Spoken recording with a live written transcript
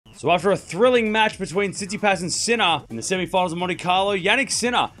So after a thrilling match between Tsitsipas and Sinner in the semi-finals of Monte Carlo, Jannik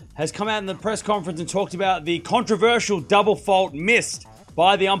Sinner has come out in the press conference and talked about the controversial double fault missed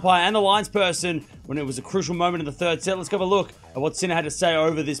by the umpire and the linesperson when it was a crucial moment in the third set. Let's go have a look at what Sinner had to say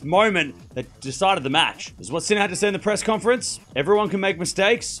over this moment that decided the match. This is what Sinner had to say in the press conference. Everyone can make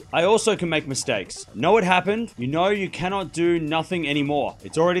mistakes. I also can make mistakes. Know it happened. You know you cannot do nothing anymore.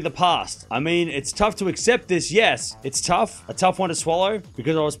 It's already the past. I mean, it's tough to accept this, yes. It's tough. A tough one to swallow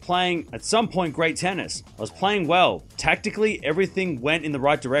because I was playing, at some point, great tennis. I was playing well. Tactically, everything went in the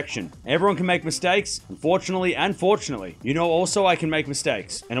right direction. Everyone can make mistakes. Unfortunately and fortunately. You know also I can make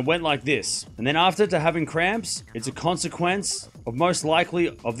mistakes. And it went like this. And then after to having cramps, it's a consequence of most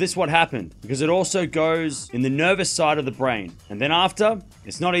likely of this what happened, because it also goes in the nervous side of the brain. And then after,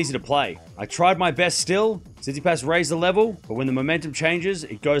 it's not easy to play. I tried my best still. Tsitsipas raised the level, but when the momentum changes,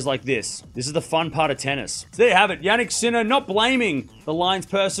 it goes like this. This is the fun part of tennis. So there you have it. Jannik Sinner not blaming the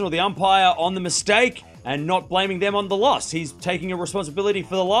linesperson or the umpire on the mistake and not blaming them on the loss. He's taking a responsibility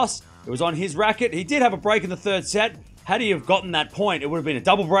for the loss. It was on his racket. He did have a break in the third set. Had he have gotten that point, it would have been a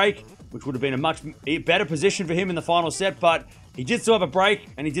double break, which would have been a much better position for him in the final set, but he did still have a break,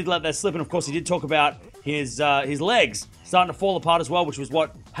 and he did let that slip, and of course he did talk about his legs starting to fall apart as well, which was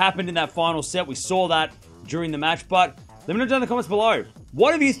what happened in that final set. We saw that during the match, but let me know down in the comments below.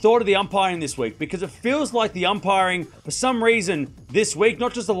 What have you thought of the umpiring this week? Because it feels like the umpiring, for some reason, this week,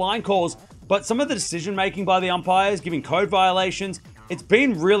 not just the line calls, but some of the decision-making by the umpires, giving code violations, it's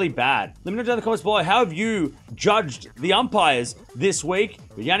been really bad. Let me know down in the comments below, how have you judged the umpires this week?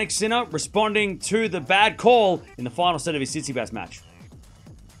 With Jannik Sinner responding to the bad call in the final set of his Tsitsipas match.